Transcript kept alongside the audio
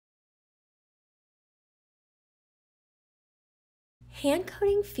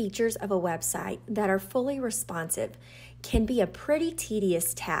Hand-coding features of a website that are fully responsive can be a pretty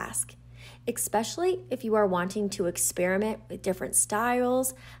tedious task, especially if you are wanting to experiment with different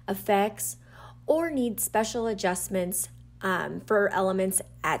styles, effects, or need special adjustments for elements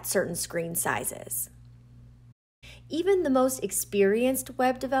at certain screen sizes. Even the most experienced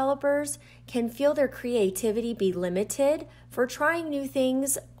web developers can feel their creativity be limited for trying new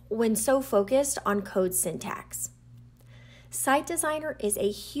things when so focused on code syntax. Site Designer is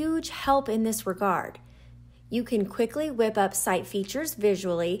a huge help in this regard. You can quickly whip up site features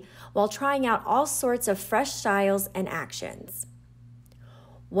visually while trying out all sorts of fresh styles and actions.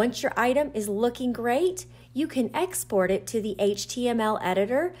 Once your item is looking great, you can export it to the HTML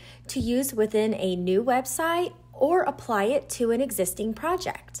editor to use within a new website or apply it to an existing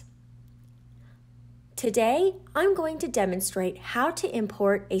project. Today, I'm going to demonstrate how to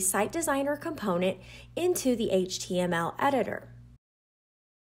import a Site Designer component into the HTML editor.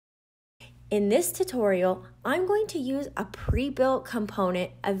 In this tutorial, I'm going to use a pre-built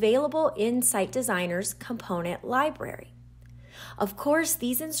component available in Site Designer's component library. Of course,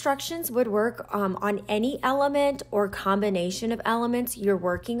 these instructions would work on any element or combination of elements you're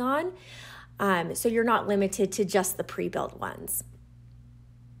working on, so you're not limited to just the pre-built ones.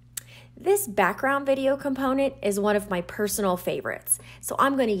 This background video component is one of my personal favorites, so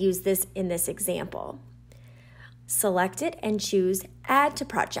I'm going to use this in this example. Select it and choose Add to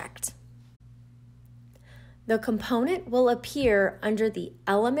Project. The component will appear under the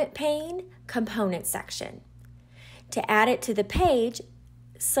Element pane Component section. To add it to the page,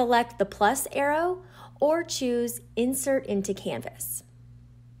 select the plus arrow or choose Insert into Canvas.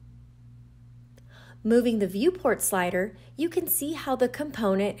 Moving the viewport slider, you can see how the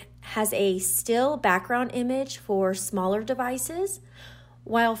component has a still background image for smaller devices,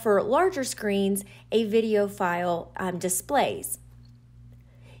 while for larger screens, a video file displays.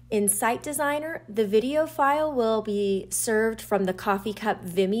 In Site Designer, the video file will be served from the Coffee Cup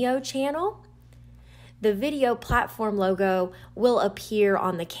Vimeo channel. The video platform logo will appear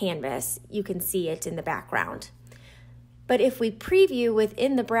on the canvas. You can see it in the background. But if we preview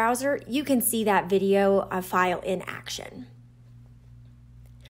within the browser, you can see that video file in action.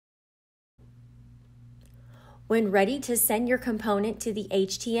 When ready to send your component to the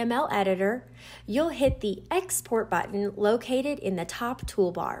HTML editor, you'll hit the Export button located in the top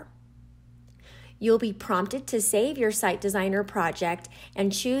toolbar. You'll be prompted to save your Site Designer project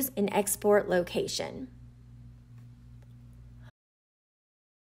and choose an export location.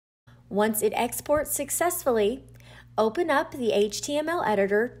 Once it exports successfully, open up the HTML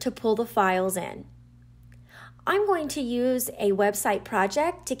editor to pull the files in. I'm going to use a website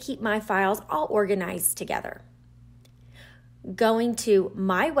project to keep my files all organized together. Going to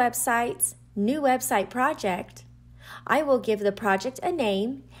My Websites, New Website Project, I will give the project a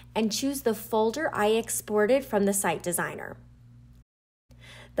name and choose the folder I exported from the Site Designer.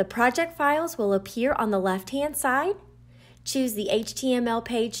 The project files will appear on the left-hand side. Choose the HTML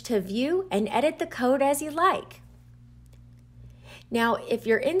page to view and edit the code as you like. Now, if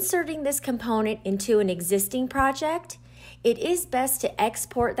you're inserting this component into an existing project, it is best to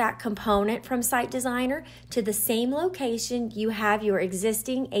export that component from Site Designer to the same location you have your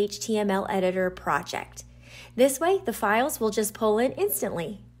existing HTML editor project. This way, the files will just pull in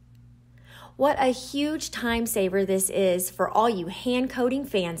instantly. What a huge time saver this is for all you hand coding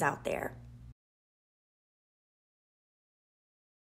fans out there.